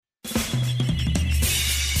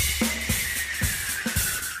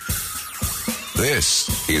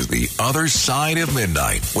This is The Other Side of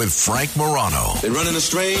Midnight with Frank Morano. They're running a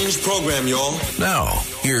strange program, y'all. Now,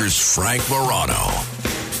 here's Frank Morano.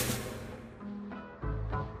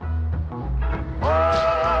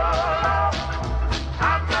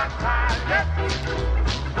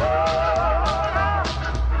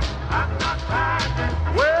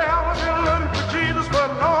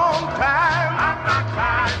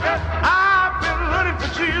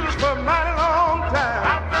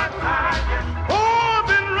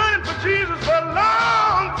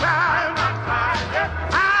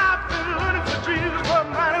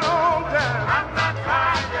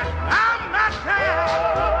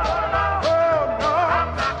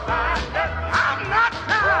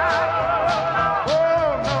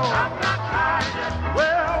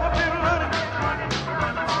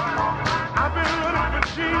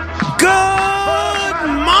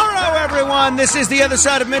 This is The Other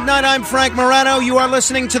Side of Midnight. I'm Frank Morano. You are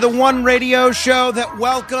listening to the one radio show that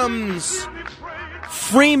welcomes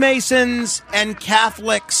Freemasons and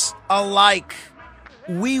Catholics alike.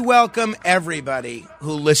 We welcome everybody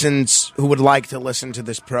who would like to listen to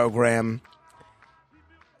this program.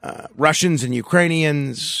 Russians and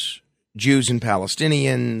Ukrainians, Jews and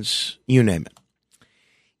Palestinians, you name it.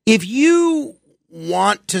 If you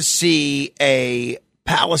want to see a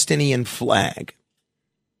Palestinian flag,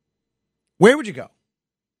 where would you go?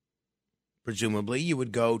 Presumably, you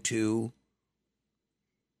would go to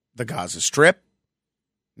the Gaza Strip,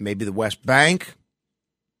 maybe the West Bank,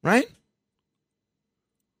 right?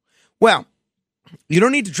 Well, you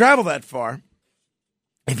don't need to travel that far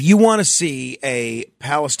if you want to see a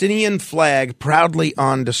Palestinian flag proudly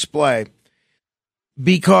on display,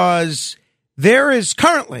 because there is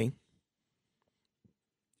currently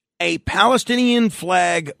a Palestinian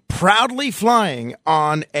flag proudly flying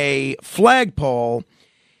on a flagpole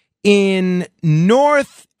in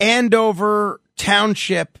North Andover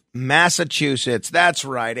Township, Massachusetts. That's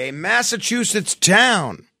right. A Massachusetts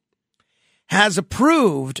town has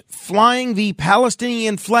approved flying the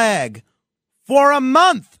Palestinian flag for a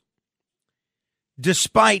month,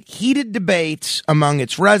 despite heated debates among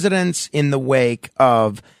its residents in the wake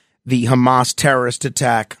of the Hamas terrorist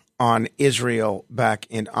attack on Israel back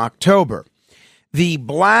in October. The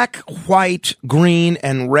black, white, green,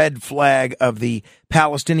 and red flag of the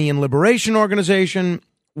Palestinian Liberation Organization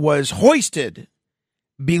was hoisted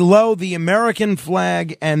below the American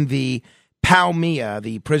flag and the Palmia,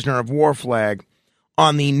 the prisoner of war flag,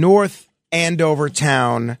 on the North Andover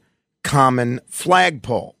Town common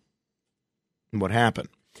flagpole. And what happened?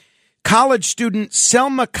 College student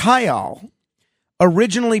Selma Kayal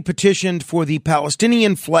originally petitioned for the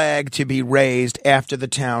Palestinian flag to be raised after the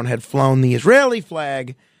town had flown the Israeli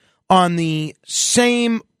flag on the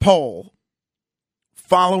same pole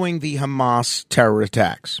following the Hamas terror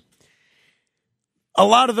attacks. A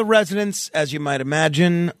lot of the residents, as you might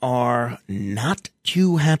imagine, are not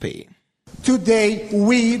too happy. Today,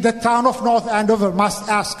 we, the town of North Andover, must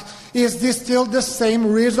ask, is this still the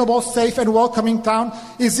same reasonable, safe, and welcoming town?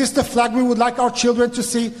 Is this the flag we would like our children to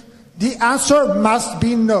see? The answer must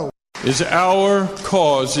be no. Is our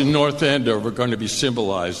cause in North Andover going to be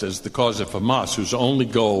symbolized as the cause of Hamas, whose only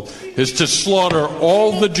goal is to slaughter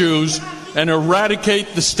all the Jews and eradicate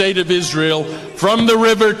the state of Israel from the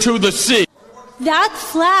river to the sea? That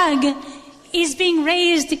flag is being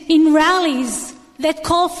raised in rallies that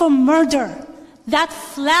call for murder. That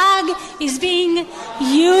flag is being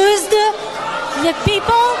used. The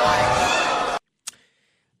people...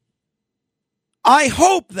 I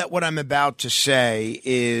hope that what I'm about to say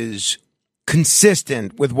is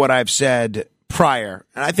consistent with what I've said prior,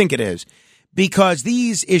 and I think it is, because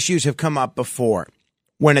these issues have come up before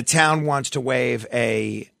when a town wants to wave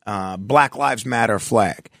a Black Lives Matter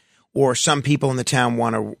flag, or some people in the town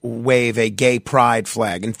want to wave a gay pride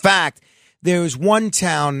flag. In fact, there was one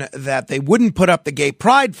town that they wouldn't put up the gay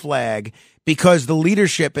pride flag because the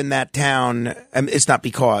leadership in that town, it's not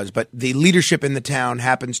because, but the leadership in the town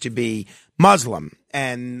happens to be Muslim,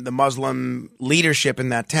 and the Muslim leadership in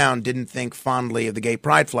that town didn't think fondly of the gay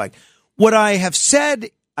pride flag. What I have said,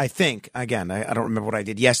 I think, again, I don't remember what I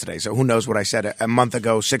did yesterday, so who knows what I said a month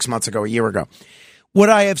ago, 6 months ago, a year ago. What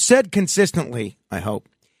I have said consistently, I hope,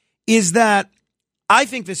 is that I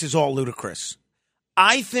think this is all ludicrous.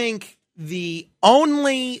 I think the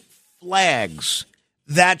only flags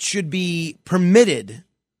that should be permitted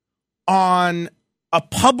on a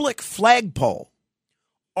public flagpole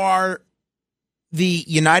are the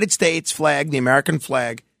United States flag, the American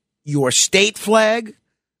flag, your state flag,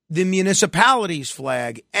 the municipality's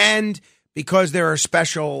flag, and because there are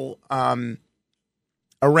special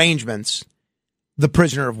arrangements, the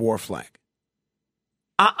prisoner of war flag.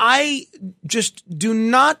 I just do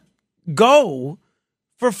not go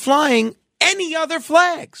for flying any other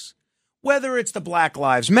flags, whether it's the Black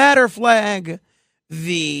Lives Matter flag,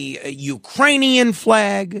 the Ukrainian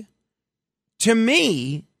flag. To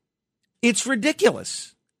me, it's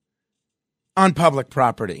ridiculous on public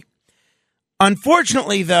property.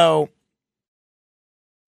 Unfortunately, though,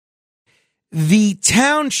 the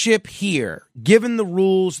township here, given the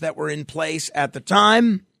rules that were in place at the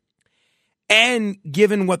time, and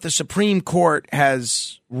given what the Supreme Court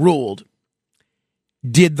has ruled,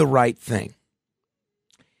 did the right thing.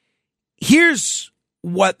 Here's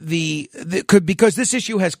what because this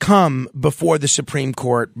issue has come before the Supreme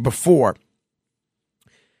Court before.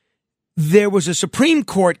 There was a Supreme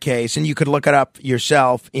Court case, and you could look it up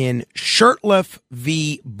yourself, in Shurtleff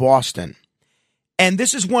v. Boston. And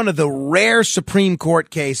this is one of the rare Supreme Court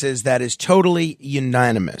cases that is totally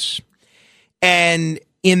unanimous. And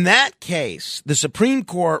in that case, the Supreme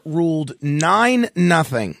Court ruled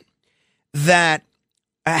 9-0 that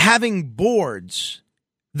having boards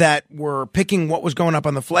that were picking what was going up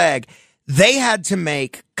on the flag, they had to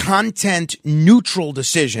make content neutral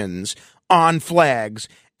decisions on flags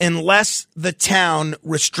unless the town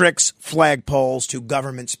restricts flagpoles to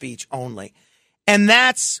government speech only. And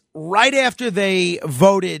that's right after they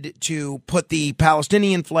voted to put the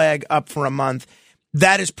Palestinian flag up for a month.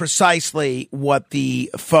 That is precisely what the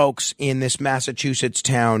folks in this Massachusetts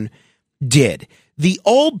town did. The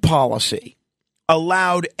old policy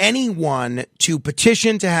allowed anyone to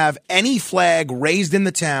petition to have any flag raised in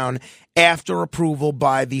the town after approval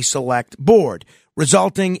by the select board,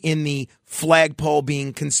 resulting in the flagpole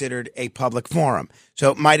being considered a public forum. So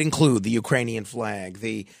it might include the Ukrainian flag,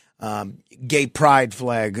 the gay pride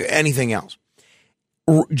flag, anything else.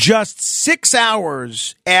 Just 6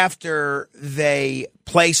 hours after they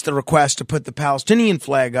placed the request to put the Palestinian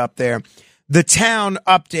flag up there, the town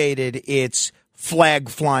updated its flag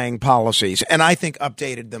flying policies, and I think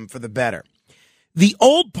updated them for the better. The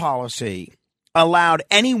old policy allowed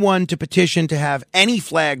anyone to petition to have any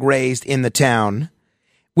flag raised in the town.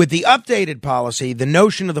 With the updated policy, the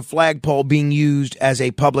notion of the flagpole being used as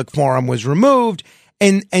a public forum was removed,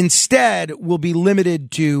 and instead will be limited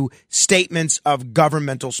to statements of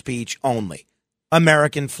governmental speech only.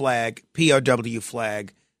 American flag, POW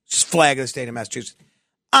flag, flag of the state of Massachusetts.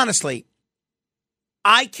 Honestly,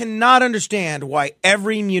 I cannot understand why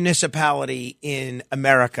every municipality in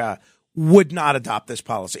America would not adopt this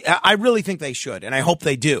policy. I really think they should, and I hope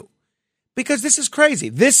they do. Because this is crazy.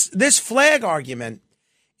 This flag argument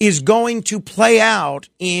is going to play out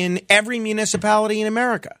in every municipality in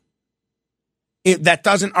America that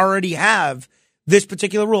doesn't already have this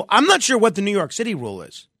particular rule. I'm not sure what the New York City rule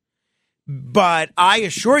is, but I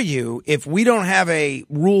assure you, if we don't have a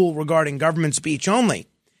rule regarding government speech only,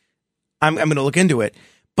 I'm going to look into it.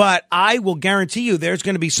 But I will guarantee you there's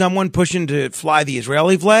going to be someone pushing to fly the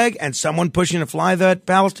Israeli flag and someone pushing to fly the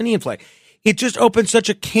Palestinian flag. It just opens such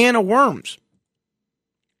a can of worms.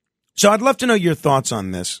 So I'd love to know your thoughts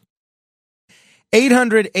on this.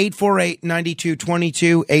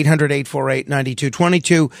 800-848-9222,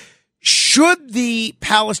 800-848-9222. Should the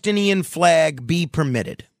Palestinian flag be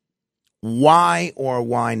permitted? Why or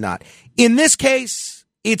why not? In this case,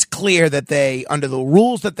 it's clear that they, under the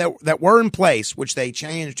rules that were in place, which they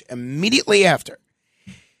changed immediately after,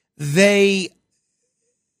 if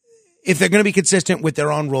they're going to be consistent with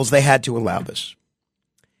their own rules, they had to allow this.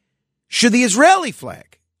 Should the Israeli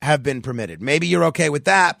flag have been permitted? Maybe you're okay with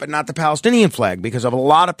that, but not the Palestinian flag, because of a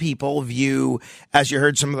lot of people view, as you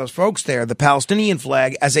heard some of those folks there, the Palestinian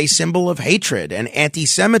flag as a symbol of hatred and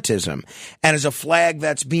anti-Semitism, and as a flag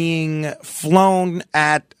that's being flown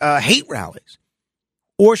at hate rallies.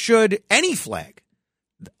 Or should any flag,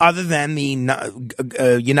 other than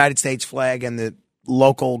the United States flag and the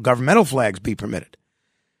local governmental flags, be permitted?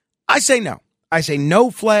 I say no. I say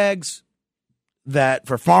no flags that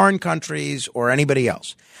for foreign countries or anybody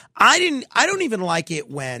else. I don't even like it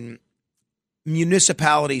when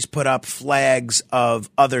municipalities put up flags of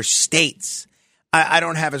other states. I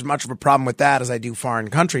don't have as much of a problem with that as I do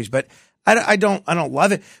foreign countries, but I don't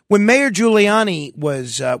love it. When Mayor Giuliani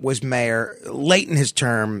was mayor late in his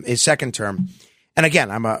second term, and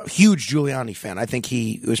again, I'm a huge Giuliani fan. I think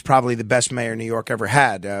he was probably the best mayor New York ever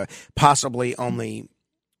had, possibly only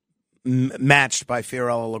matched by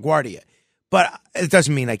Fiorello LaGuardia. But it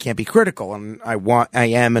doesn't mean I can't be critical, and I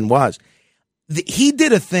am and was. He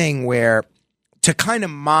did a thing where, to kind of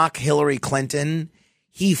mock Hillary Clinton,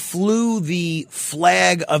 he flew the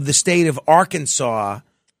flag of the state of Arkansas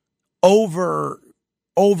over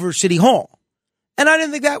City Hall. And I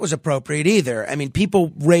didn't think that was appropriate either. I mean,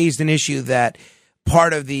 people raised an issue that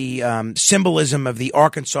part of the symbolism of the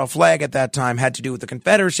Arkansas flag at that time had to do with the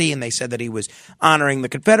Confederacy, and they said that he was honoring the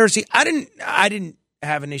Confederacy. I didn't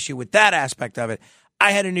have an issue with that aspect of it.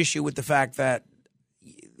 I had an issue with the fact that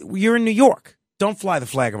you're in New York. Don't fly the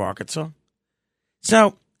flag of Arkansas.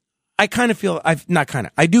 So I kind of feel,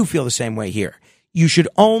 I do feel the same way here. You should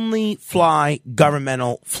only fly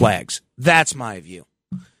governmental flags. That's my view.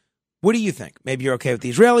 What do you think? Maybe you're okay with the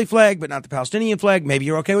Israeli flag, but not the Palestinian flag. Maybe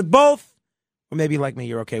you're okay with both. Or maybe, like me,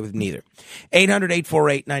 you're okay with neither.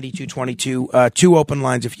 800-848-9222. Two open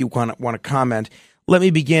lines if you want to comment. Let me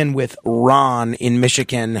begin with Ron in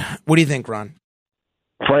Michigan. What do you think, Ron?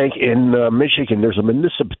 Frank, in Michigan, there's a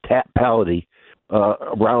municipality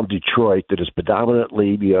around Detroit that is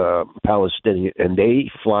predominantly Palestinian, and they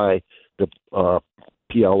fly the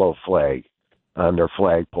PLO flag on their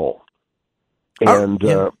flagpole. And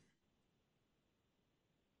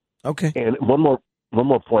okay. And one more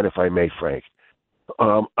point, if I may, Frank.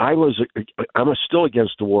 I'm still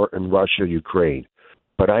against the war in Russia, Ukraine,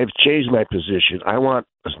 but I've changed my position. I want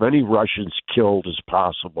as many Russians killed as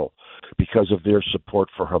possible because of their support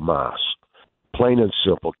for Hamas. Plain and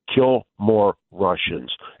simple, kill more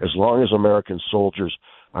Russians as long as American soldiers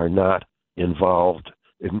are not involved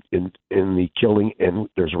in the killing and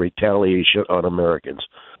there's a retaliation on Americans.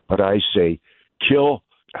 But I say kill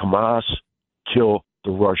Hamas, kill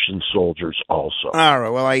the Russian soldiers also. All right.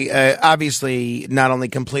 Well, I obviously not only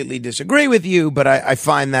completely disagree with you, but I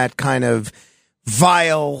find that kind of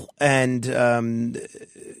vile and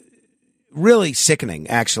really sickening,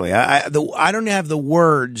 actually. I don't have the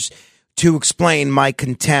words to explain my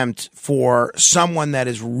contempt for someone that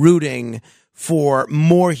is rooting for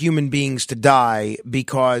more human beings to die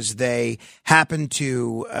because they happen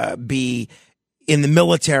to be in the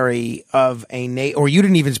military of a or you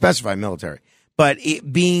didn't even specify military, but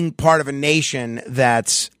being part of a nation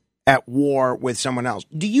that's at war with someone else.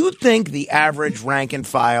 Do you think the average rank and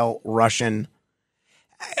file Russian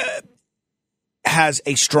has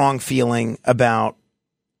a strong feeling about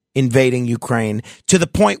invading Ukraine to the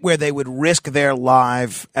point where they would risk their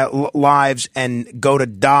lives and go to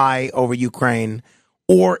die over Ukraine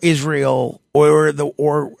or Israel or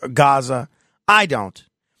Gaza? I don't.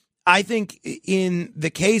 I think in the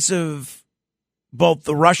case of both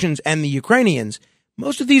the Russians and the Ukrainians,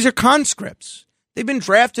 most of these are conscripts. They've been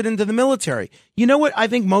drafted into the military. You know what I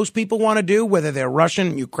think most people want to do, whether they're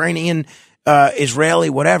Russian, Ukrainian, Israeli,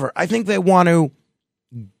 whatever? I think they want to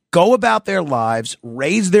go about their lives,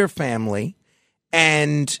 raise their family,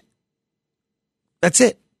 and that's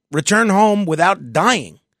it. Return home without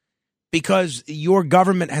dying because your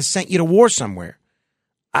government has sent you to war somewhere.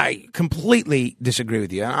 I completely disagree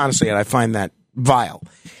with you. Honestly, I find that vile.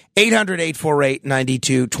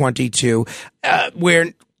 800-848-9222.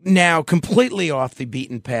 We're now completely off the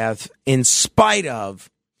beaten path in spite of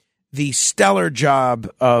the stellar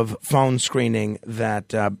job of phone screening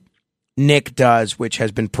that Nick does, which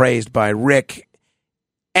has been praised by Rick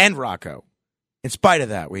and Rocco. In spite of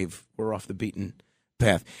that, we're off the beaten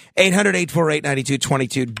path.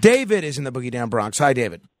 800-848-9222. David is in the Boogie Down Bronx. Hi,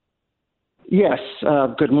 David. Yes,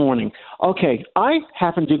 good morning. Okay, I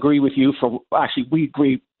happen to agree with you actually, we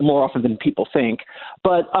agree more often than people think.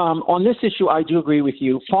 But on this issue, I do agree with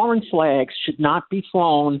you. Foreign flags should not be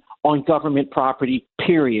flown on government property,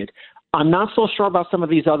 period. I'm not so sure about some of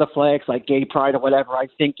these other flags like gay pride or whatever. I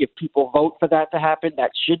think if people vote for that to happen,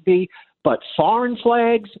 that should be. But foreign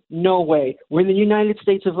flags, no way. We're in the United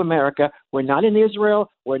States of America. We're not in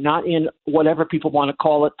Israel. We're not in whatever people want to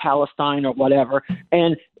call it, Palestine or whatever.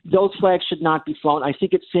 And those flags should not be flown. I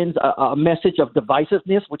think it sends a message of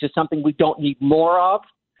divisiveness, which is something we don't need more of.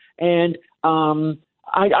 And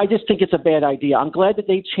I just think it's a bad idea. I'm glad that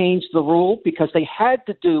they changed the rule because they had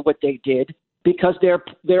to do what they did because their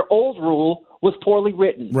old rule was poorly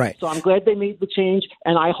written. Right. So I'm glad they made the change,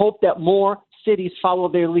 and I hope that more cities follow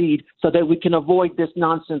their lead so that we can avoid this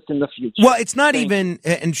nonsense in the future. Well, it's not even,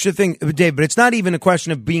 and should think, Dave, but it's not even a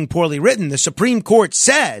question of being poorly written. The Supreme Court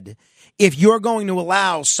said if you're going to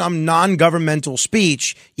allow some non-governmental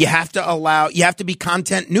speech, you have to be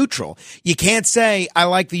content neutral. You can't say, I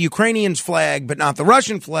like the Ukrainians flag, but not the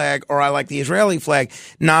Russian flag, or I like the Israeli flag,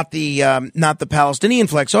 not the Palestinian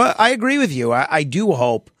flag. So I agree with you. I do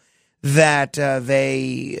hope that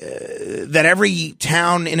that every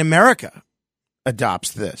town in America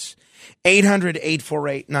adopts this.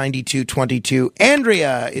 800-848-9222.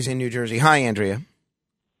 Andrea is in New Jersey. Hi, Andrea.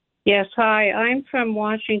 Yes, hi. I'm from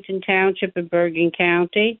Washington Township in Bergen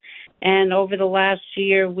County, and over the last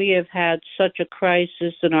year we have had such a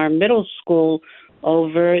crisis in our middle school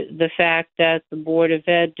over the fact that the Board of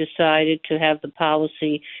Ed decided to have the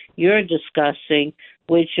policy you're discussing,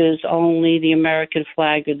 which is only the American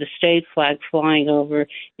flag or the state flag flying over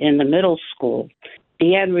in the middle school.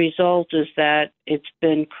 The end result is that it's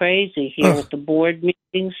been crazy here at the board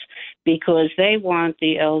meetings because they want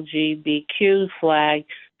the LGBTQ flag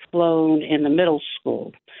flown in the middle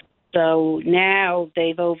school. So now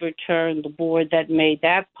they've overturned the board that made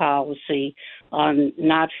that policy on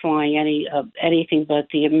not flying anything but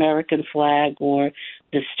the American flag or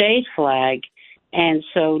the state flag. And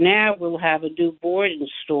so now we'll have a new board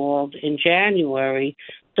installed in January.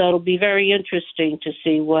 So it'll be very interesting to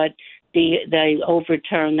see what they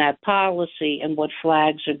overturn that policy and what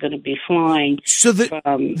flags are going to be flying. So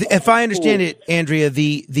if I understand it, Andrea,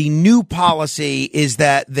 the new policy is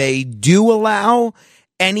that they do allow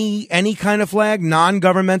any kind of flag,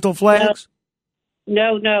 non-governmental flags?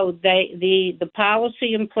 No. The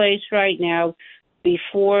policy in place right now,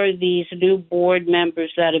 before these new board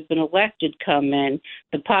members that have been elected come in,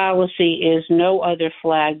 the policy is no other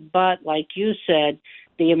flag but, like you said,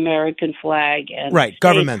 the American flag and right,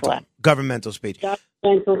 governmental speech.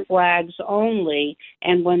 Governmental flags only.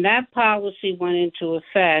 And when that policy went into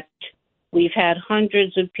effect, we've had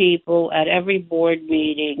hundreds of people at every board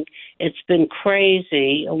meeting. It's been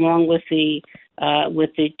crazy, along with the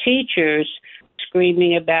teachers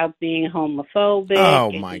screaming about being homophobic.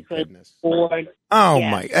 Oh, my goodness.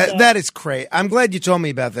 That is crazy. I'm glad you told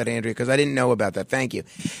me about that, Andrea, because I didn't know about that. Thank you.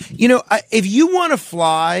 You know, if you want to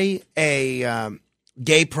fly a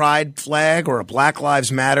gay pride flag or a Black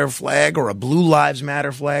Lives Matter flag or a Blue Lives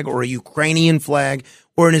Matter flag or a Ukrainian flag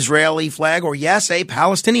or an Israeli flag or, yes, a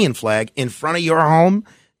Palestinian flag in front of your home,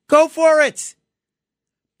 go for it.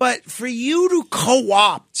 But for you to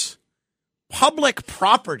co-opt public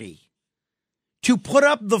property to put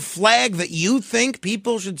up the flag that you think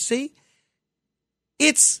people should see,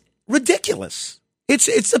 it's ridiculous.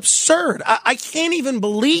 It's absurd. I can't even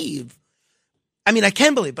believe. I mean, I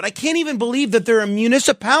can believe, but I can't even believe that there are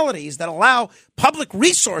municipalities that allow public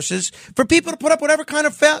resources for people to put up whatever kind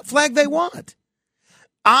of flag they want.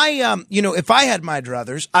 If I had my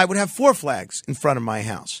druthers, I would have 4 flags in front of my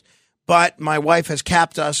house. But my wife has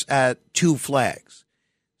capped us at 2 flags.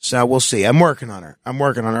 So we'll see. I'm working on her. I'm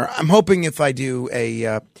hoping if I do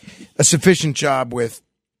a sufficient job with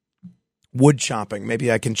wood chopping,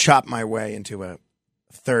 maybe I can chop my way into a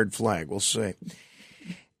 3rd flag. We'll see.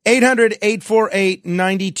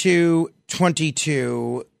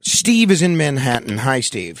 800-848-9222. Steve is in Manhattan. Hi,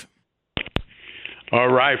 Steve. All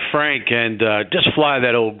right, Frank, and just fly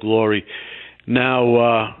that Old Glory.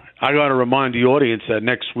 Now, I got to remind the audience that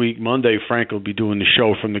next week, Monday, Frank will be doing the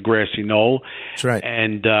show from the Grassy Knoll. That's right.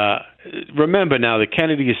 And remember now, the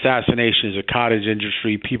Kennedy assassination is a cottage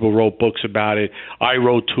industry. People wrote books about it. I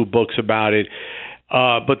wrote 2 books about it.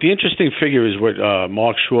 But the interesting figure is what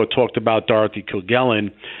Mark Shaw talked about, Dorothy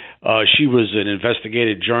Kilgallen. She was an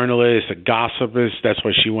investigative journalist, a gossipist. That's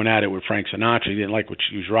why she went at it with Frank Sinatra. He didn't like what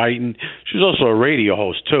she was writing. She was also a radio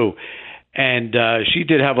host, too. And she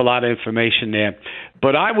did have a lot of information there.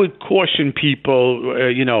 But I would caution people,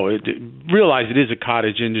 realize it is a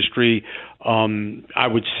cottage industry. I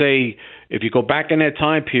would say if you go back in that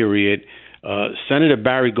time period, Senator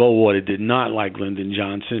Barry Goldwater did not like Lyndon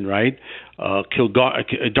Johnson, right?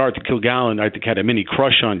 Dorothy Kilgallen, I think, had a mini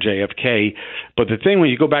crush on JFK. But the thing, when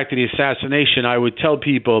you go back to the assassination, I would tell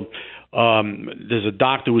people there's a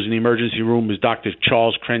doctor who was in the emergency room, was Dr.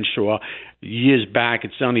 Charles Crenshaw. Years back,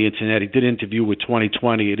 it's on the internet. He did an interview with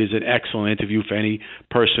 2020. It is an excellent interview for any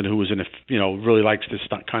person who is really likes this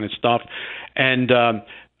kind of stuff. And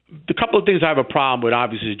the couple of things I have a problem with,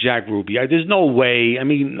 obviously, is Jack Ruby. There's no way.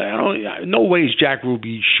 No way is Jack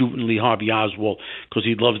Ruby shooting Lee Harvey Oswald because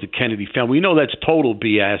he loves the Kennedy family. We know that's total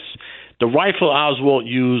BS. The rifle Oswald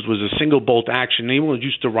used was a single bolt action. Anyone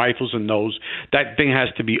used to rifles and knows that thing has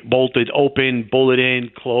to be bolted open, bullet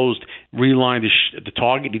in, closed, reline the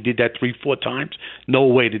target. He did that 3-4 times. No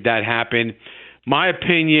way did that happen. My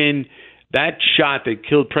opinion, that shot that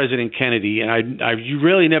killed President Kennedy, and you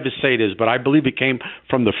really never say this, but I believe it came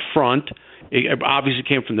from the front. It obviously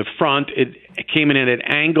came from the front. It came in at an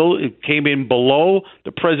angle. It came in below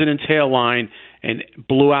the president's hairline and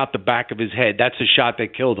blew out the back of his head. That's the shot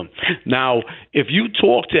that killed him. Now, if you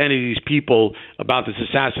talk to any of these people about this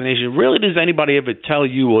assassination, really does anybody ever tell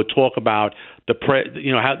you or talk about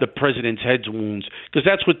how the president's head wounds, because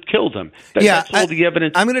that's what killed him. That's all the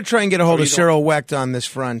evidence. I'm going to try and get a hold of Cyril Wecht on this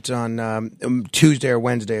front on Tuesday or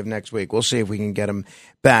Wednesday of next week. We'll see if we can get him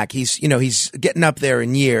back. He's getting up there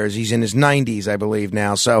in years. He's in his 90s, I believe,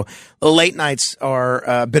 now. So the late nights are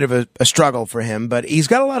a bit of a struggle for him, but he's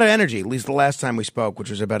got a lot of energy, at least the last time we spoke,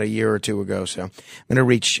 which was about a year or two ago. So I'm going to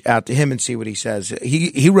reach out to him and see what he says.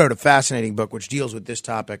 He wrote a fascinating book which deals with this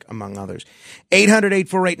topic, among others.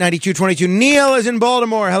 800-848-9222. Neil is in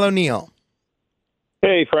Baltimore. Hello, Neil.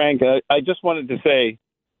 Hey, Frank. I just wanted to say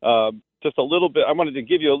just a little bit. I wanted to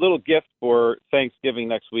give you a little gift for Thanksgiving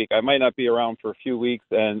next week. I might not be around for a few weeks,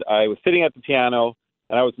 and I was sitting at the piano,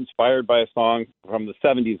 and I was inspired by a song from the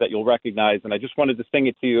 70s that you'll recognize, and I just wanted to sing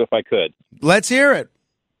it to you if I could. Let's hear it.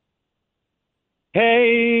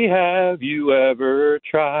 Hey, have you ever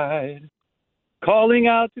tried calling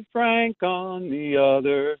out to Frank on the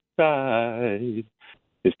other side?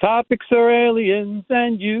 His topics are aliens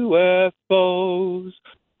and UFOs,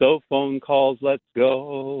 so phone calls, let's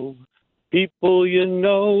go. People, you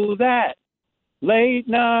know that late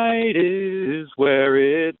night is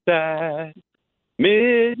where it's at.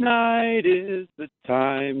 Midnight is the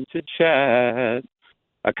time to chat.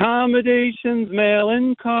 Accommodations, mail,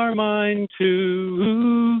 and Carmine,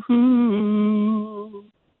 too.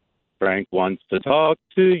 Frank wants to talk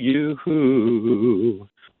to you.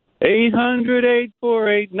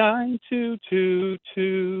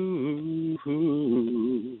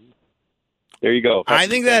 800-848-9222. There you go. I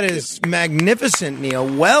think that is magnificent, Neil.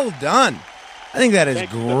 Well done. I think that is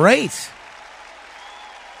great.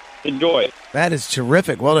 Enjoy. That is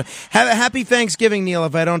terrific. Well, have a happy Thanksgiving, Neil,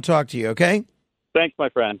 if I don't talk to you, okay? Thanks, my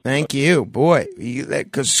friend. Thank you. Boy, you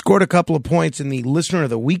scored a couple of points in the Listener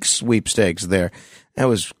of the Week sweepstakes there. That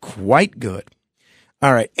was quite good.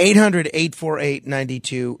 All right,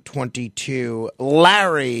 800-848-9222.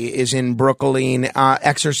 Larry is in Brooklyn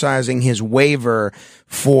exercising his waiver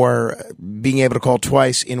for being able to call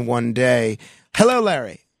twice in one day. Hello,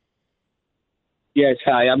 Larry. Yes,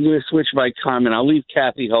 hi. I'm going to switch my comment. I'll leave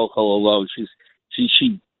Kathy Hochul alone.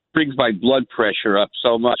 She brings my blood pressure up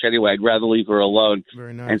so much. Anyway, I'd rather leave her alone.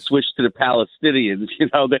 Very nice. And switch to the Palestinians. You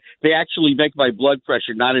know, they actually make my blood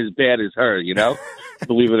pressure not as bad as her, you know,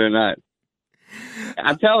 believe it or not.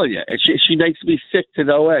 I'm telling you, she makes me sick to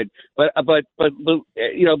no end. But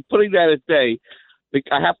you know, putting that aside,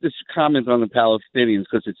 I have to comment on the Palestinians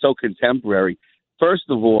because it's so contemporary. First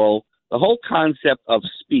of all, the whole concept of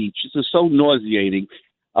speech is so nauseating.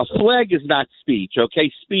 A flag is not speech, okay?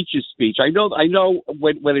 Speech is speech. I know.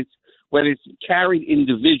 When it's carried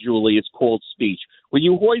individually, it's called speech. When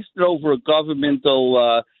you hoist it over a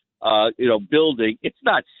governmental building, it's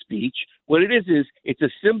not speech. What it is it's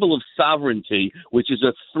a symbol of sovereignty, which is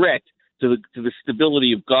a threat to the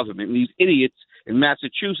stability of government. And these idiots in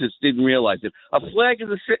Massachusetts didn't realize it. A flag is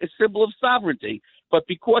a symbol of sovereignty, but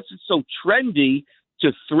because it's so trendy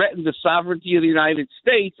to threaten the sovereignty of the United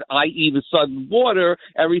States, i.e. the southern border,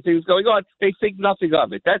 everything's going on, they think nothing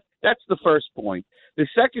of it. That's the first point. The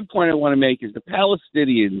second point I want to make is the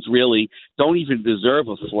Palestinians really don't even deserve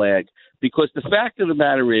a flag, because the fact of the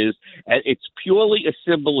matter is it's purely a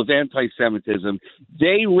symbol of anti-Semitism.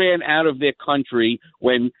 They ran out of their country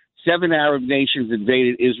when 7 Arab nations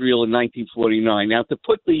invaded Israel in 1949. Now, to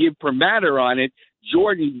put the imprimatur on it,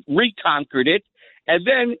 Jordan reconquered it, and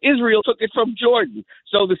then Israel took it from Jordan.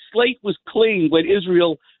 So the slate was clean when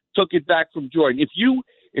Israel took it back from Jordan. If you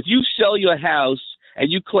sell your house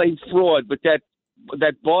and you claim fraud, but that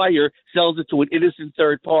buyer sells it to an innocent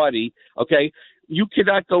third party, okay, you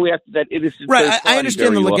cannot go after that innocent third party. I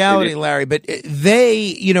understand the legality, Larry, but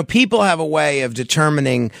people have a way of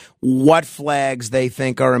determining what flags they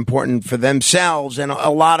think are important for themselves, and a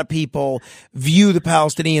lot of people view the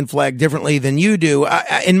Palestinian flag differently than you do.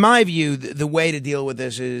 In my view, the way to deal with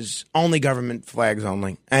this is only government flags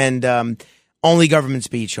only, and only government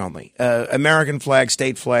speech only. American flag,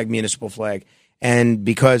 state flag, municipal flag, and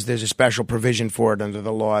because there's a special provision for it under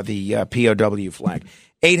the law, the POW flag.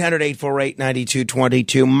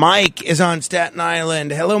 800-848-9222. Mike is on Staten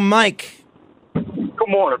Island. Hello, Mike. Good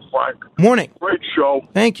morning, Frank. Morning. Great show.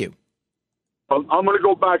 Thank you. I'm going to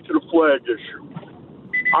go back to the flag issue.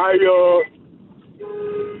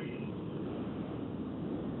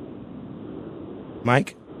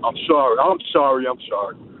 Mike? I'm sorry.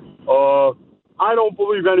 I don't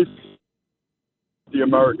believe anything the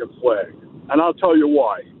American flag, and I'll tell you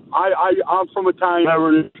why. I'm from Italian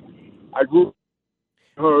heritage. I grew up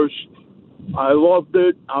in Hearst. I loved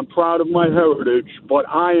it. I'm proud of my heritage, but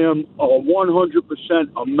I am a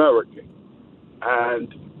 100% American.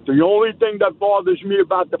 And the only thing that bothers me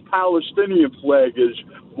about the Palestinian flag is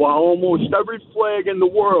while almost every flag in the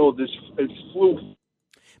world is flew.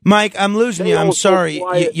 Mike, I'm losing you. I'm sorry.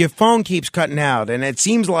 Fly Your phone keeps cutting out, and it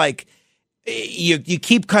seems like you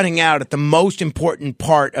keep cutting out at the most important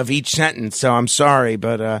part of each sentence. So I'm sorry,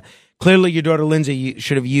 but clearly your daughter Lindsay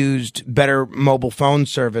should have used better mobile phone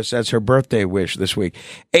service as her birthday wish this week.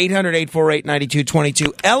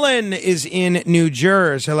 800-848-9222. Ellen is in New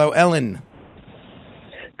Jersey. Hello, Ellen.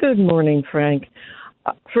 Good morning, Frank.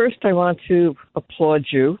 First, I want to applaud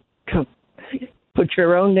you. Put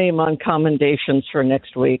your own name on commendations for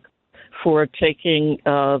next week for taking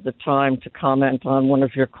the time to comment on one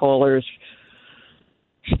of your callers'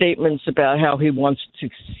 statements about how he wants to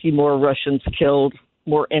see more Russians killed,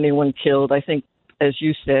 more anyone killed. I think, as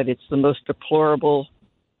you said, it's the most deplorable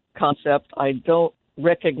concept. I don't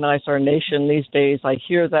recognize our nation these days. I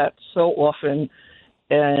hear that so often,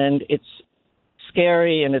 and it's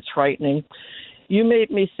scary and it's frightening. You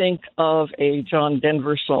made me think of a John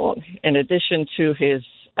Denver song. In addition to his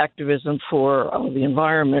activism for the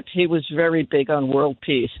environment, he was very big on world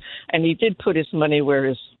peace, and he did put his money where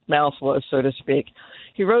his mouth was, so to speak.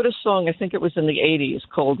 He wrote a song, I think it was in the 80s,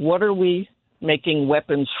 called What Are We Making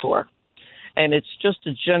Weapons For? And it's just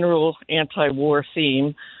a general anti-war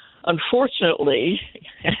theme. Unfortunately,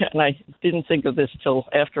 and I didn't think of this till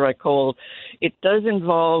after I called, it does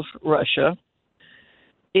involve Russia.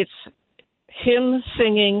 It's him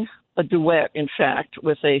singing a duet, in fact,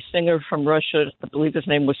 with a singer from Russia. I believe his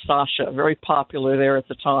name was Sasha, very popular there at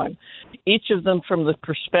the time. Each of them from the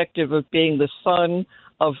perspective of being the son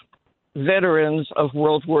of veterans of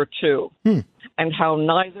World War II, and how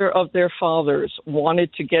neither of their fathers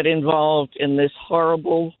wanted to get involved in this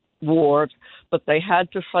horrible war, but they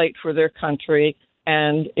had to fight for their country.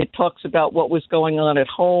 And it talks about what was going on at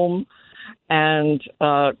home. And,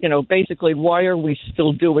 basically, why are we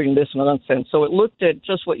still doing this nonsense? So it looked at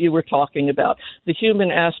just what you were talking about, the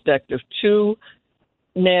human aspect of two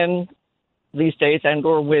men these days and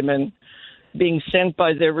or women being sent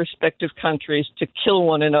by their respective countries to kill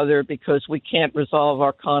one another because we can't resolve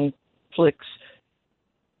our conflicts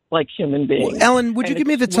like human beings. Well, Ellen, would you give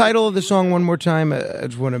me the title of the song one more time? I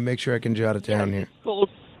just want to make sure I can jot it down here. Called,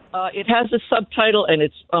 it has a subtitle, and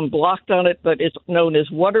it's blocked on it, but it's known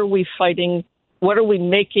as What Are We Fighting? What Are We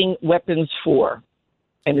Making Weapons For?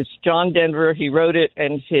 And it's John Denver. He wrote it,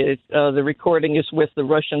 and the recording is with the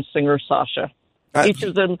Russian singer Sasha. Each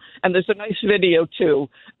of them, and there's a nice video too.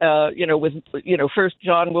 First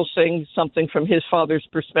John will sing something from his father's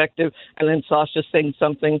perspective, and then Sasha sings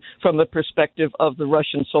something from the perspective of the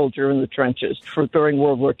Russian soldier in the trenches during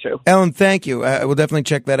World War II. Ellen, thank you. We'll definitely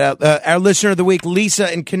check that out. Our listener of the week,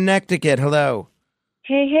 Lisa in Connecticut. Hello.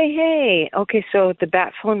 Hey. Okay, so the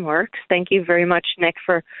bat phone works. Thank you very much, Nick,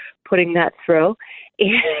 for putting that through.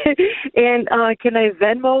 And can I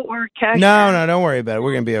Venmo or cash? No, don't worry about it.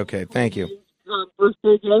 We're going to be okay. Thank you.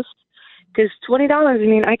 Birthday gift? Because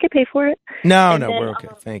 $20, I could pay for it. No, we're okay.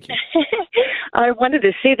 Thank you. I wanted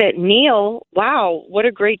to say that Neil, wow, what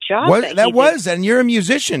a great job. And you're a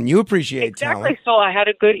musician. You appreciate talent. Exactly. So I had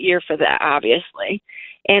a good ear for that, obviously.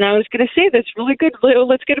 And I was going to say, that's really good.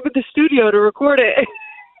 Let's get him in the studio to record it.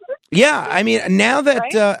 Yeah, now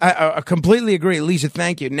that I completely agree. Lisa,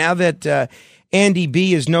 thank you. Now that Andy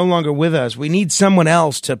B is no longer with us, we need someone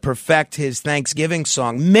else to perfect his Thanksgiving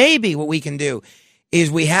song. Maybe what we can do is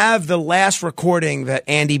we have the last recording that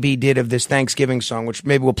Andy B did of this Thanksgiving song, which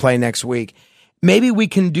maybe we'll play next week. Maybe we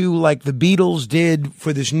can do like the Beatles did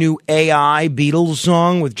for this new AI Beatles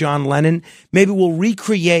song with John Lennon. Maybe we'll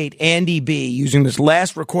recreate Andy B using this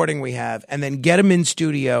last recording we have and then get him in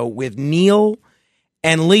studio with Neil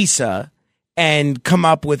and Lisa and come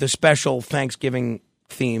up with a special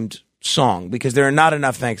Thanksgiving-themed song, because there are not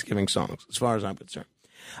enough Thanksgiving songs, as far as I'm concerned.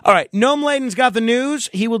 All right, Noam Laden's got the news.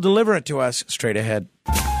 He will deliver it to us straight ahead.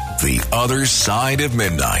 The Other Side of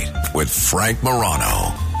Midnight with Frank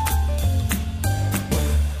Morano.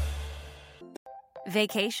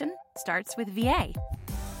 Vacation starts with VA.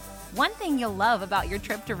 One thing you'll love about your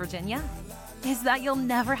trip to Virginia is that you'll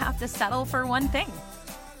never have to settle for one thing.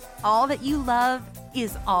 All that you love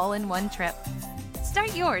is all in one trip.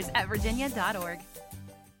 Start yours at virginia.org.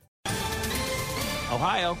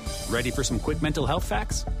 Ohio, ready for some quick mental health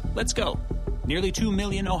facts? Let's go. Nearly 2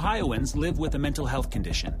 million Ohioans live with a mental health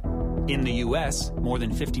condition. In the U.S., more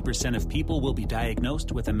than 50% of people will be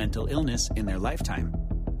diagnosed with a mental illness in their lifetime.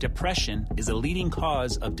 Depression is a leading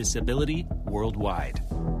cause of disability worldwide.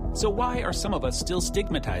 So why are some of us still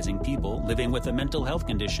stigmatizing people living with a mental health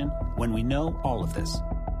condition when we know all of this?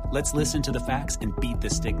 Let's listen to the facts and beat the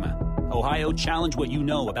stigma. Ohio, challenge what you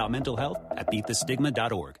know about mental health at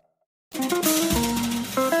beatthestigma.org.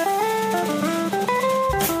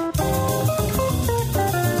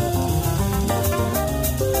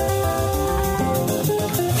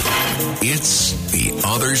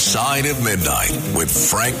 Other Side of Midnight with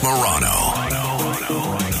Frank Morano.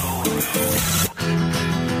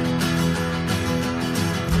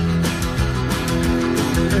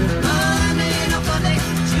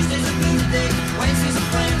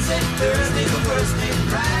 Thursday's the worst day,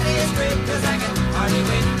 Friday's great, 'cause I can hardly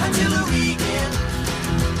wait until the weekend.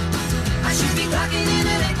 I should be clocking in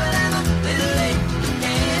at 8, but I'm a little late.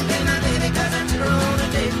 Can't pay my baby 'cause I took her on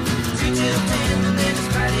a date. 2 till 10, and then it's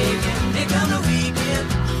Friday again. Here come the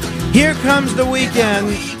weekend. Here comes the weekend.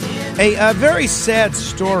 A very sad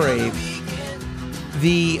story.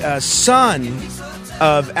 The son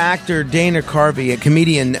of actor Dana Carvey, a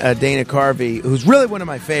comedian Dana Carvey, who's really one of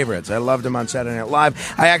my favorites. I loved him on Saturday Night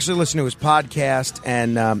Live. I actually listened to his podcast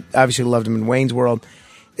and obviously loved him in Wayne's World.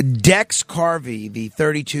 Dex Carvey, the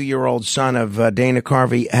 32-year-old son of Dana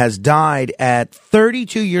Carvey, has died at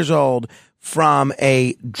 32 years old from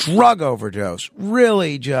a drug overdose.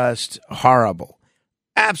 Really just horrible.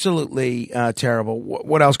 Absolutely terrible.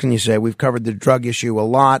 What else can you say? We've covered the drug issue a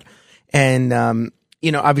lot. And,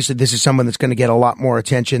 obviously this is someone that's going to get a lot more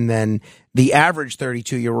attention than the average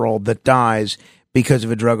 32-year-old that dies because of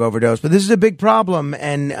a drug overdose. But this is a big problem,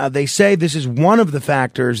 and they say this is one of the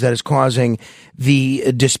factors that is causing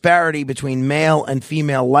the disparity between male and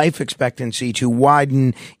female life expectancy to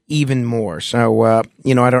widen even more. So, I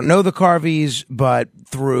don't know the Carveys, but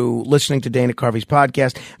through listening to Dana Carvey's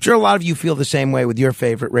podcast, I'm sure a lot of you feel the same way with your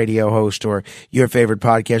favorite radio host or your favorite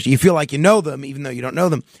podcast. You feel like you know them, even though you don't know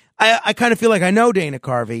them. I kind of feel like I know Dana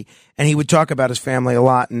Carvey, and he would talk about his family a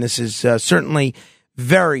lot, and this is certainly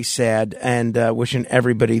very sad, and wishing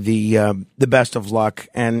everybody the best of luck.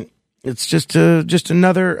 And it's just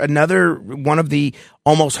another one of the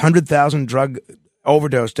almost 100,000 drug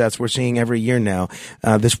overdose deaths we're seeing every year now.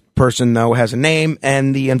 This person, though, has a name,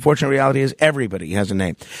 and the unfortunate reality is everybody has a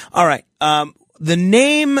name. All right. The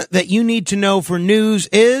name that you need to know for news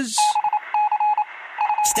is...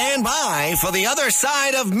 Stand by for the Other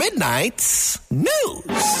Side of Midnight's news.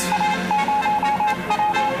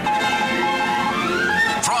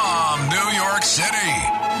 From New York City,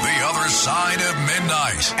 The Other Side of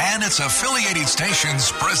Midnight and its affiliated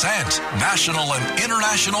stations present national and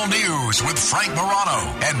international news with Frank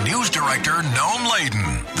Morano and news director Noam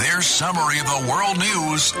Laden. Their summary of the world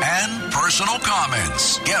news and personal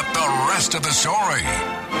comments. Get the rest of the story.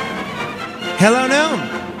 Hello,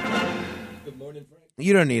 Noam.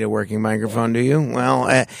 You don't need a working microphone, do you?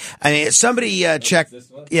 Well, somebody check.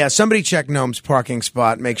 Yeah, somebody check Noam's parking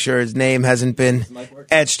spot. Make sure his name hasn't been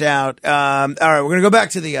etched out. All right, we're gonna go back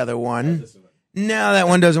to the other one. No, that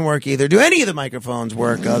one doesn't work either. Do any of the microphones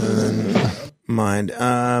work other than mine?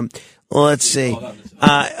 Let's see.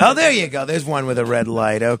 There you go. There's one with a red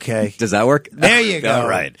light. Okay. Does that work? There you go. All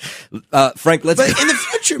right. Frank, let's... But in the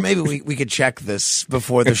future, maybe we could check this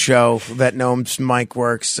before the show, that Noam's mic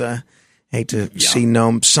works. Hate to see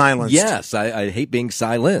Noam silenced. Yes, I hate being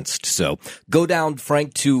silenced. So go down,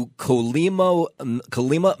 Frank, to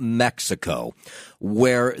Colima, Mexico,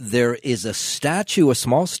 where there is a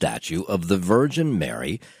small statue of the Virgin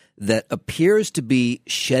Mary that appears to be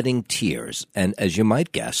shedding tears. And as you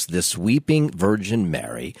might guess, this weeping Virgin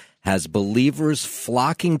Mary has believers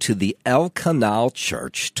flocking to the El Canal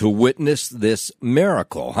Church to witness this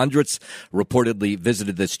miracle. Hundreds reportedly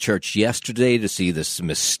visited this church yesterday to see this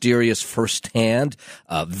mysterious firsthand.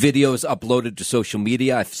 Videos uploaded to social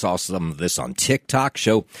media. I saw some of this on TikTok,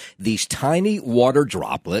 show these tiny water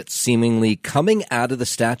droplets seemingly coming out of the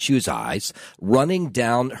statue's eyes, running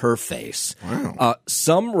down her face. Wow.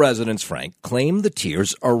 Some residents, Frank, claim the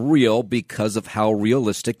tears are real because of how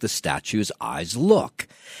realistic the statue's eyes look.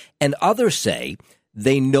 And others say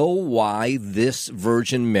they know why this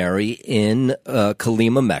Virgin Mary in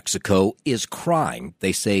Colima, Mexico, is crying.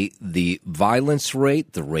 They say the violence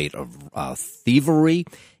rate, the rate of thievery,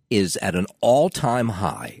 is at an all-time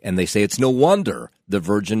high. And they say it's no wonder the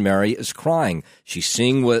Virgin Mary is crying. She's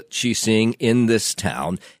seeing what she's seeing in this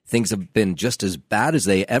town. Things have been just as bad as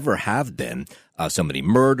they ever have been. So many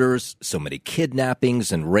murders, so many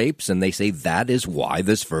kidnappings and rapes, and they say that is why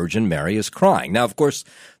this Virgin Mary is crying. Now, of course,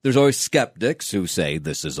 there's always skeptics who say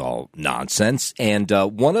this is all nonsense, and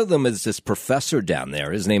one of them is this professor down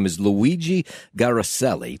there. His name is Luigi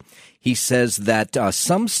Garacelli. He says that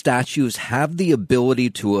some statues have the ability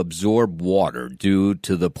to absorb water due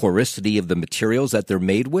to the porosity of the materials that they're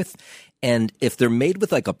made with. And if they're made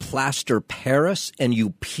with like a plaster Paris and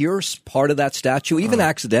you pierce part of that statue, even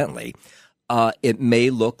accidentally, it may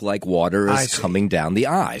look like water is coming down the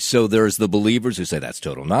eye. So there's the believers who say that's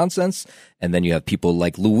total nonsense. And then you have people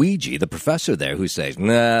like Luigi, the professor there, who says,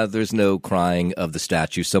 nah, there's no crying of the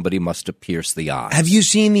statue. Somebody must have pierced the eye. Have you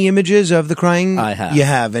seen the images of the crying? I have. You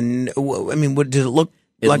have. And, I mean, does it look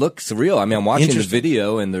It looks real. I mean, I'm watching the Interesting.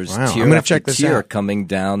 video, and there's Wow. tear I'm gonna after check this tear out. coming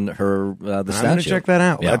down her the I'm statue. going to check that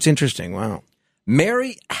out. Yeah. That's interesting. Wow.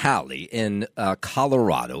 Mary Halley in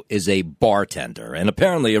Colorado is a bartender, and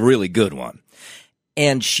apparently a really good one.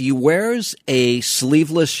 And she wears a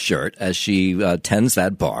sleeveless shirt as she tends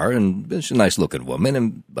that bar, and she's a nice-looking woman,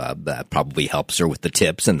 and that probably helps her with the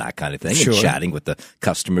tips and that kind of thing, Sure. and chatting with the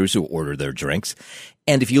customers who order their drinks.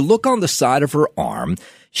 And if you look on the side of her arm,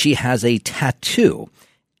 she has a tattoo,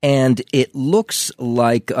 and it looks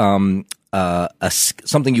like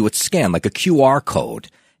something you would scan, like a QR code.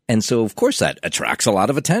 And so, of course, that attracts a lot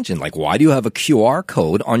of attention. Like, why do you have a QR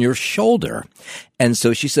code on your shoulder? And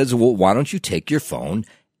so she says, well, why don't you take your phone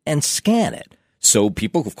and scan it? So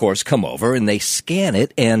people, of course, come over and they scan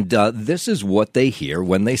it. And this is what they hear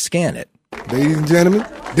when they scan it. Ladies and gentlemen,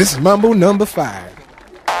 this is Mambo number 5.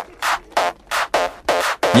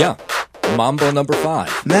 Yeah. Mambo number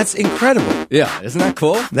 5. That's incredible. Yeah, isn't that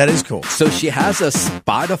cool? That is cool. So she has a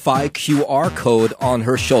Spotify QR code on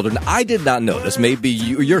her shoulder. And I did not know this. Maybe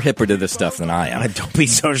you're hipper to this stuff than I am. Don't be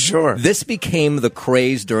so sure. This became the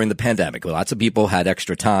craze during the pandemic. Lots of people had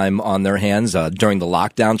extra time on their hands during the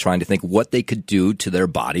lockdown trying to think what they could do to their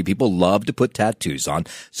body. People love to put tattoos on.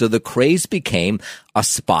 So the craze became a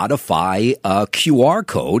Spotify QR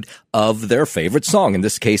code of their favorite song. In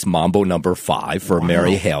this case, Mambo number 5 for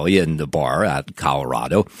Mary Haley in the bar at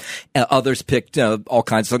Colorado. Others picked all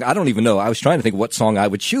kinds of songs. I don't even know. I was trying to think what song I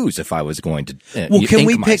would choose if I was going to Well, can ink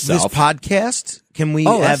we pick myself. this podcast? Can we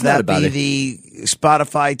Oh, have that's not that about be it. the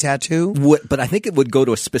Spotify tattoo? But I think it would go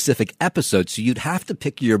to a specific episode, so you'd have to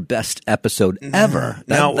pick your best episode ever.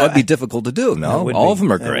 No, That'd be difficult to do. That No, would all be. of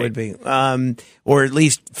them are That great. would be. Or at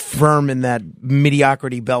least firm in that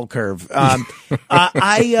mediocrity bell curve.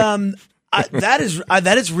 That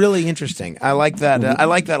is really interesting. I like that. I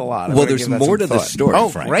like that a lot. I'm Well, gonna there's give that more some to the thought. story, Oh,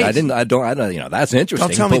 Frank. great. I don't. That's interesting.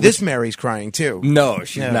 Don't tell me But this Mary's crying too. No,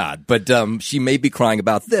 she's Yeah. not. But she may be crying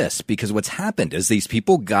about this because what's happened is these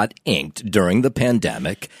people got inked during the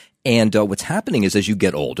pandemic. And what's happening is as you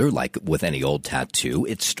get older, like with any old tattoo,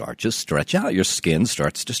 it starts to stretch out. Your skin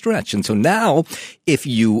starts to stretch. And so now if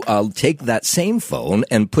you take that same phone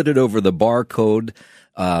and put it over the barcode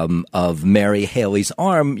of Mary Haley's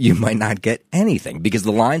arm, you might not get anything because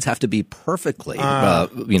the lines have to be perfectly,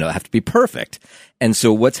 have to be perfect. And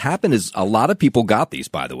so what's happened is a lot of people got these,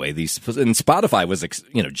 by the way, and Spotify was,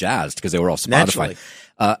 jazzed because they were all Spotify. Naturally.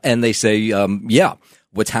 And they say,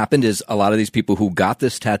 what's happened is a lot of these people who got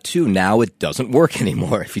this tattoo, now it doesn't work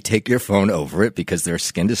anymore if you take your phone over it because their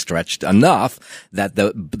skin is stretched enough that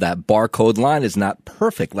that barcode line is not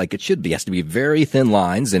perfect like it should be. It has to be very thin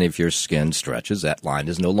lines, and if your skin stretches, that line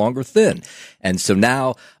is no longer thin. And so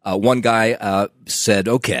now one guy said,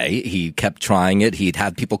 okay, he kept trying it. He'd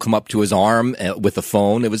have people come up to his arm with a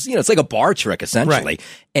phone. It was, it's like a bar trick, essentially. Right.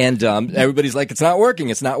 And everybody's like, it's not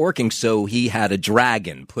working. So he had a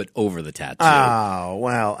dragon put over the tattoo. Oh,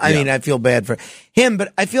 well, I mean, I feel bad for him,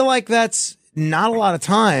 but I feel like that's not a lot of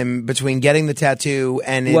time between getting the tattoo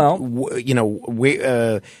and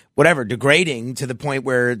whatever, degrading to the point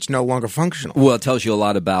where it's no longer functional. Well, it tells you a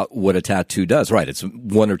lot about what a tattoo does, right? It's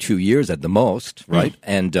 1 or 2 years at the most, right?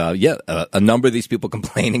 And a number of these people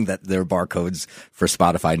complaining that their barcodes for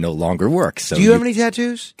Spotify no longer work. So do you have any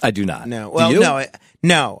tattoos? I do not. No. Do Well, you?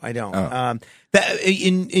 no, I don't. Oh.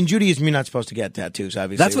 In Judaism, you're not supposed to get tattoos,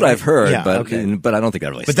 obviously. That's what right? I've heard, Yeah, but okay. but I don't think that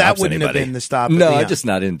really But stops that wouldn't anybody. have been the stop. No, yeah. I'm just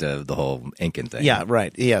not into the whole inking thing. Yeah,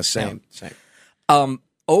 right. Yeah, same.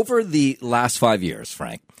 Over the last 5 years,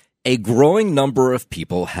 Frank, a growing number of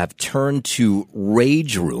people have turned to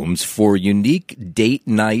rage rooms for unique date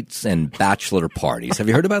nights and bachelor parties. Have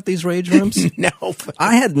you heard about these rage rooms? No.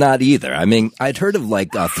 I had not either. I mean, I'd heard of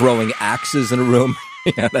throwing axes in a room.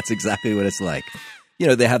 Yeah, that's exactly what it's like.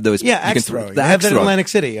 They have those. Yeah, you can axe throwing. the They have axe that in throwing. Atlantic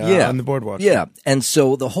City on the boardwalk. Yeah. And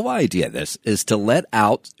so the whole idea of this is to let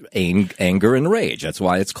out anger and rage. That's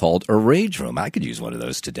why it's called a rage room. I could use one of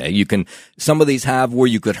those today. Some of these have where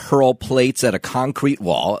you could hurl plates at a concrete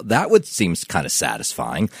wall. That would seem kind of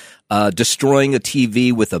satisfying. Destroying a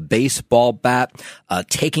TV with a baseball bat,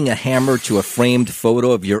 taking a hammer to a framed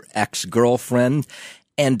photo of your ex-girlfriend.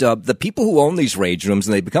 And the people who own these rage rooms,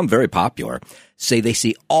 and they become very popular, say they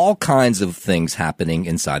see all kinds of things happening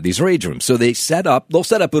inside these rage rooms. So they'll set up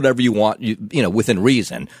whatever you want, within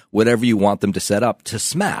reason, whatever you want them to set up to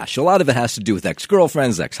smash. A lot of it has to do with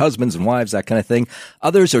ex-girlfriends, ex-husbands and wives, that kind of thing.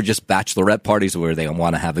 Others are just bachelorette parties where they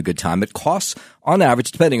want to have a good time. It costs, on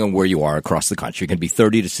average, depending on where you are across the country, it can be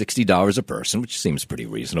 $30 to $60 a person, which seems pretty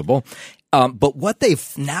reasonable. But what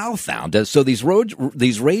they've now found is, so these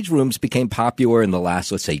rage rooms became popular in the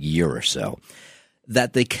last, let's say, year or so.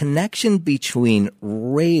 that the connection between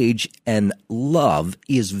rage and love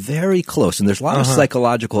is very close. And there's a lot of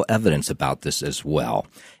psychological evidence about this as well.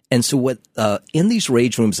 And so what in these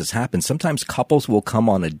rage rooms has happened, sometimes couples will come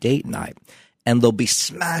on a date night and they'll be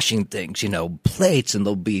smashing things, plates, and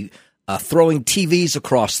they'll be throwing TVs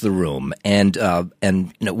across the room and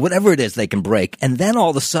whatever it is they can break. And then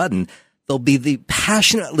all of a sudden they'll be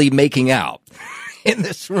passionately making out in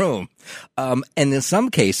this room. And in some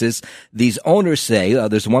cases, these owners say,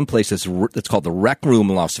 there's one place that's called the Rec Room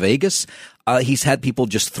in Las Vegas. He's had people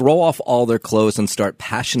just throw off all their clothes and start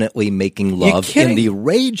passionately making love in the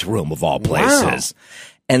rage room of all places. Wow.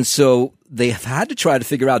 And so they have had to try to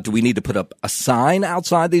figure out, do we need to put up a sign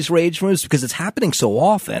outside these rage rooms? Because it's happening so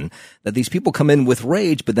often that these people come in with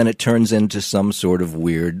rage, but then it turns into some sort of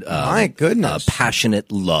weird, my goodness,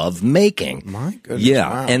 passionate love making. My goodness. Yeah.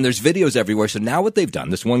 Wow. And there's videos everywhere. So now what they've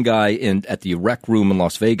done, this one guy at the Rec Room in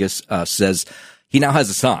Las Vegas says, he now has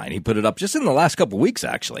a sign. He put it up just in the last couple of weeks,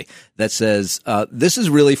 actually, that says, this is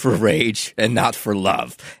really for rage and not for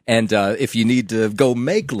love. And if you need to go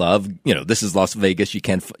make love, this is Las Vegas. You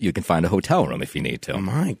can find a hotel room if you need to.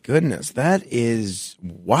 My goodness, that is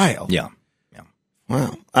wild. Yeah.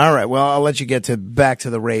 Wow. All right. Well, I'll let you get back to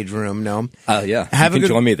the rage room, Noam. Yeah. You can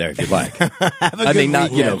join me there if you'd like. I mean,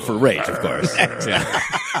 not, for rage, of course.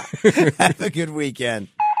 Have a good weekend.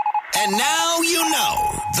 And now you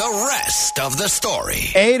know the rest of the story.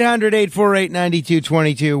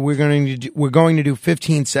 800-848-9222. We're going to do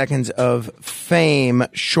 15 seconds of fame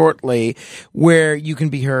shortly, where you can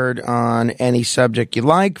be heard on any subject you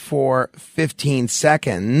like for 15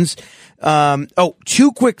 seconds.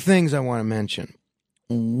 Two quick things I want to mention.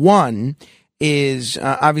 One is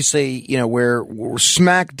obviously, we're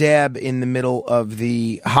smack dab in the middle of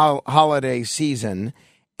the holiday season.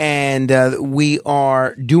 And we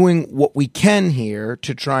are doing what we can here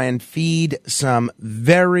to try and feed some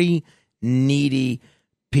very needy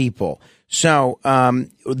people. So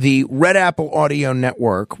the Red Apple Audio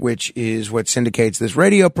Network, which is what syndicates this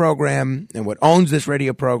radio program and what owns this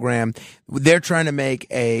radio program, they're trying to make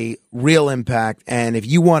a real impact. And if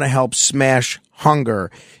you want to help smash hunger,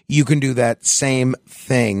 you can do that same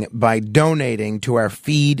thing by donating to our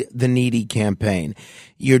Feed the Needy campaign.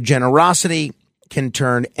 Your generosity can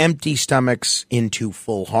turn empty stomachs into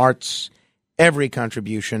full hearts. Every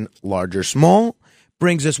contribution, large or small,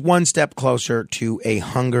 brings us one step closer to a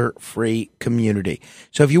hunger-free community.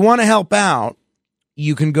 So if you want to help out,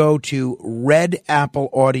 you can go to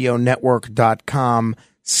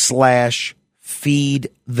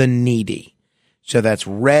redappleaudionetwork.com/feedtheneedy. So that's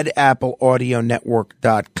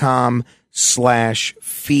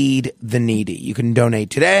redappleaudionetwork.com/feedtheneedy. You can donate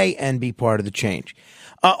today and be part of the change.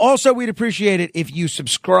 Also, we'd appreciate it if you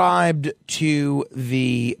subscribed to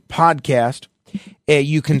the podcast.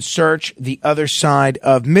 You can search The Other Side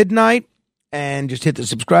of Midnight and just hit the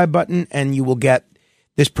subscribe button, and you will get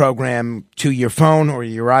this program to your phone or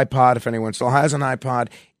your iPod, if anyone still has an iPod,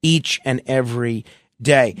 each and every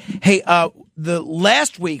day. Hey, the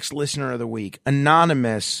last week's Listener of the Week,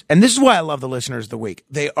 Anonymous, and this is why I love the Listeners of the Week.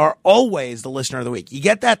 They are always the Listener of the Week. You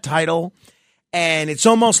get that title, and it's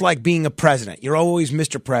almost like being a president. You're always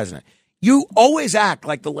Mr. President. You always act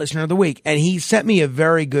like the Listener of the Week. And he sent me a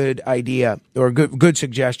very good idea or a good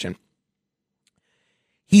suggestion.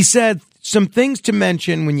 He said some things to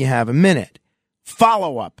mention when you have a minute.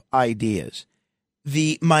 Follow-up ideas.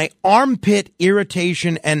 My armpit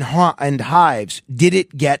irritation and hives, did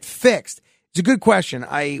it get fixed? It's a good question.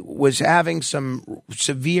 I was having some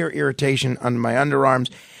severe irritation on my underarms,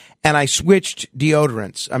 and I switched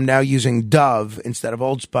deodorants. I'm now using Dove instead of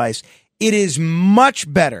Old Spice. It is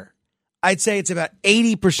much better. I'd say it's about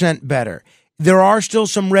 80% better. There are still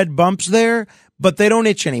some red bumps there, but they don't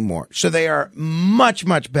itch anymore. So they are much,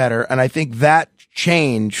 much better. And I think that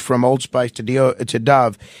change from Old Spice to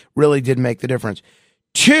Dove really did make the difference.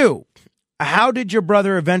 2, how did your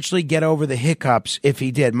brother eventually get over the hiccups, if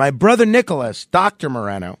he did? My brother Nicholas, Dr.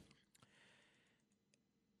 Moreno,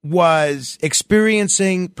 was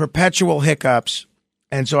experiencing perpetual hiccups.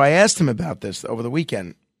 And so I asked him about this over the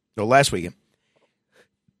weekend, or last weekend.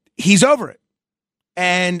 He's over it.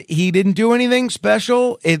 And he didn't do anything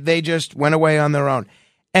special. They just went away on their own.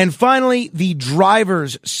 And finally, the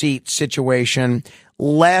driver's seat situation.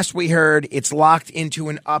 Last we heard, it's locked into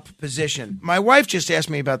an up position. My wife just asked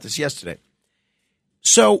me about this yesterday.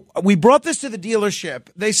 So we brought this to the dealership.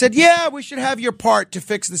 They said, yeah, we should have your part to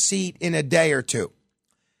fix the seat in a day or two.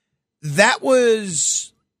 That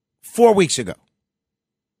was 4 weeks ago.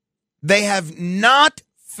 They have not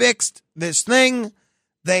fixed this thing.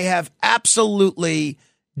 They have absolutely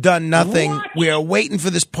done nothing. What? We are waiting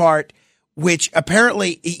for this part. which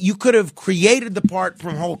apparently you could have created the part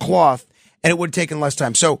from whole cloth and it would have taken less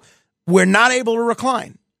time. So we're not able to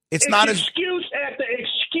recline. It's not as excuse after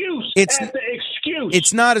excuse after excuse.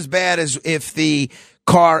 It's not as bad as if the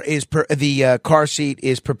car seat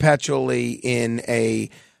is perpetually in a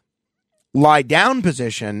lie down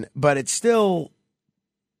position, but it's still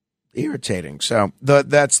irritating. So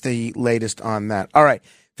that's the latest on that. All right,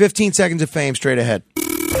 15 seconds of fame straight ahead.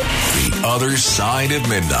 The Other Side of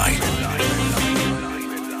Midnight.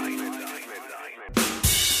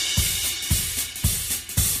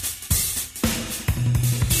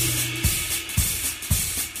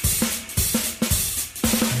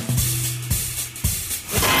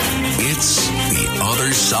 It's The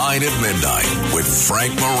Other Side of Midnight with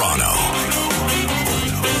Frank Morano.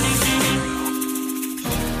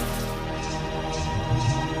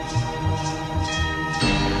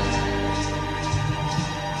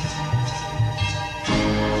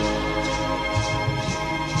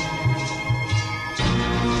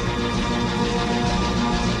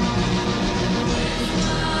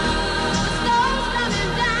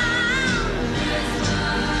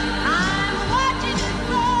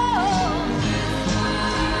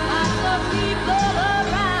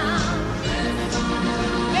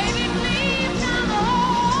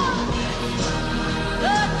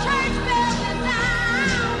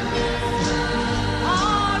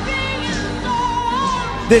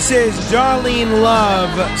 This is Darlene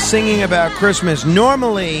Love singing about Christmas.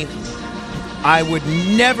 Normally, I would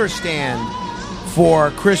never stand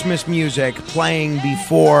for Christmas music playing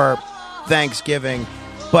before Thanksgiving,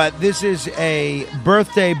 but this is a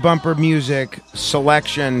birthday bumper music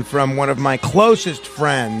selection from one of my closest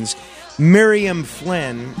friends, Miriam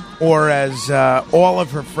Flynn, or as all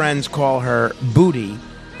of her friends call her, Booty,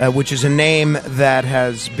 which is a name that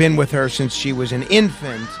has been with her since she was an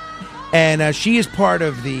infant. And she is part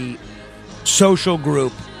of the social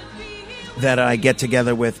group that I get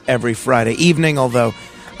together with every Friday evening, although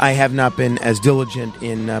I have not been as diligent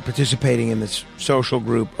in participating in this social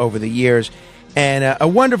group over the years. And a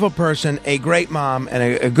wonderful person, a great mom, and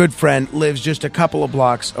a good friend, lives just a couple of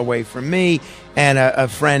blocks away from me, and a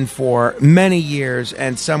friend for many years,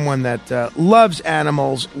 and someone that loves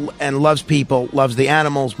animals and loves people, loves the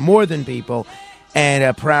animals more than people, and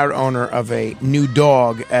a proud owner of a new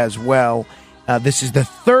dog as well. This is the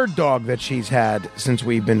third dog that she's had since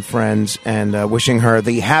we've been friends, and wishing her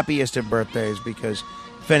the happiest of birthdays, because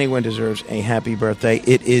if anyone deserves a happy birthday,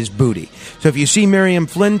 it is Booty. So if you see Miriam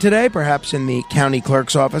Flynn today, perhaps in the county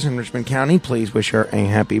clerk's office in Richmond County, please wish her a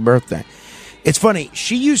happy birthday. It's funny,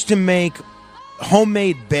 she used to make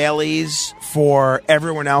homemade Baileys for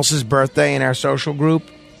everyone else's birthday in our social group,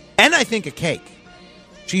 and I think a cake.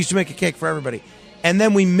 She used to make a cake for everybody. And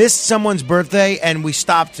then we missed someone's birthday, and we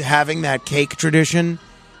stopped having that cake tradition.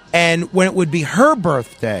 And when it would be her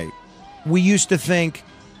birthday, we used to think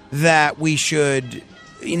that we should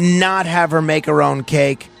not have her make her own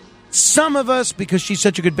cake. Some of us, because she's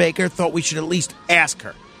such a good baker, thought we should at least ask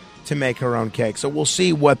her to make her own cake. So we'll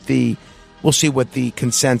see what the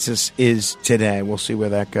consensus is today. We'll see where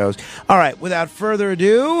that goes. All right, without further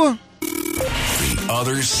ado, The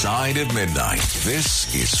Other Side of Midnight.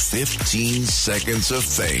 This is 15 Seconds of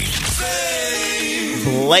Fame.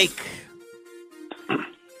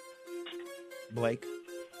 Blake.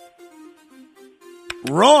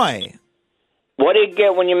 Roy. What do you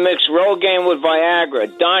get when you mix Rogaine with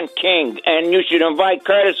Viagra? Don King. And you should invite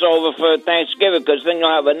Curtis over for Thanksgiving, because then you'll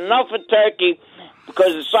have enough of turkey,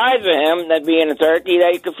 because the size of him, that being a turkey,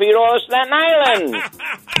 that you can feed all of Staten Island.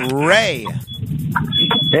 Ray.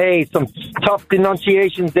 Hey, some tough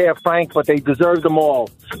denunciations there, Frank, but they deserve them all.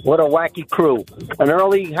 What a wacky crew. An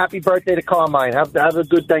early happy birthday to Carmine. Have a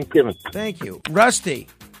good Thanksgiving. Thank you. Rusty.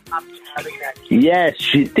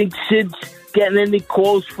 Yes, you think Sid's getting any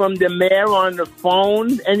calls from the mayor on the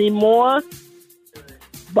phone anymore?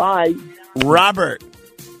 Bye. Robert.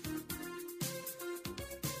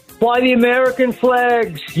 Fly the American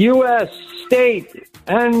flags, U.S., state,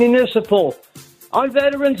 and municipal. On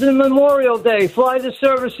Veterans and Memorial Day, fly the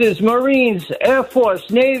services, Marines, Air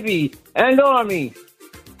Force, Navy, and Army.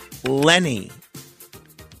 Lenny.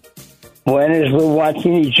 When is Lou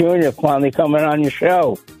Martini Jr. finally coming on your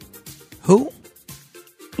show? Who?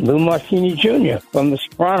 Lou Martini Jr. from The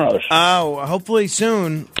Sopranos. Oh, hopefully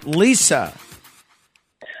soon. Lisa.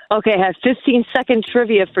 Okay, I have 15-second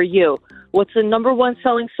trivia for you. What's the number one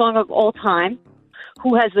selling song of all time?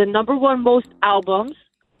 Who has the number one most albums?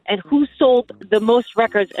 And who sold the most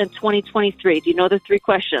records in 2023? Do you know the three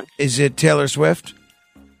questions? Is it Taylor Swift?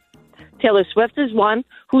 Taylor Swift is one.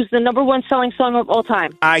 Who's the number one selling song of all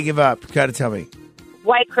time? I give up. Got to tell me.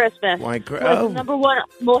 White Christmas. Who has the number one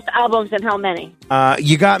most albums and how many?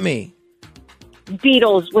 You got me.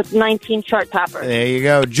 Beatles with 19 chart toppers. There you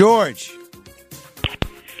go. George.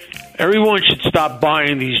 Everyone should stop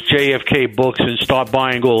buying these JFK books and start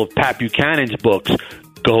buying all of Pat Buchanan's books.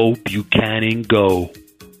 Go, Buchanan, go.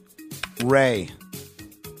 Ray.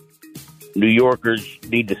 New Yorkers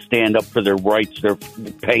need to stand up for their rights. They're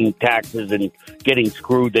paying taxes and getting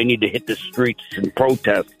screwed. They need to hit the streets and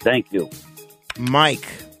protest. Thank you. Mike.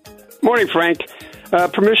 Morning, Frank.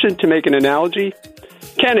 Permission to make an analogy?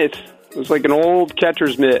 Kenneth was like an old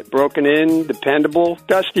catcher's mitt, broken in, dependable,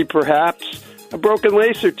 dusty perhaps, a broken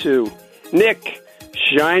lace or two. Nick,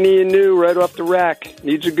 shiny and new right off the rack,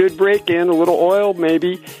 needs a good break-in, a little oil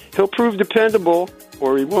maybe. He'll prove dependable,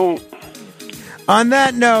 or he won't. On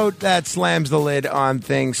that note, that slams the lid on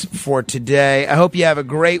things for today. I hope you have a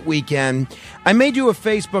great weekend. I may do a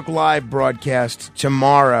Facebook Live broadcast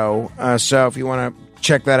tomorrow, so if you want to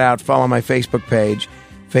check that out, follow my Facebook page,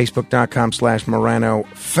 facebook.com/Morano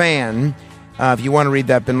fan. If you want to read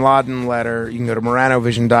that Bin Laden letter, you can go to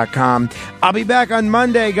MoranoVision.com. I'll be back on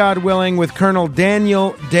Monday, God willing, with Colonel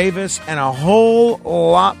Daniel Davis and a whole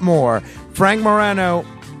lot more. Frank Morano,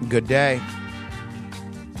 good day.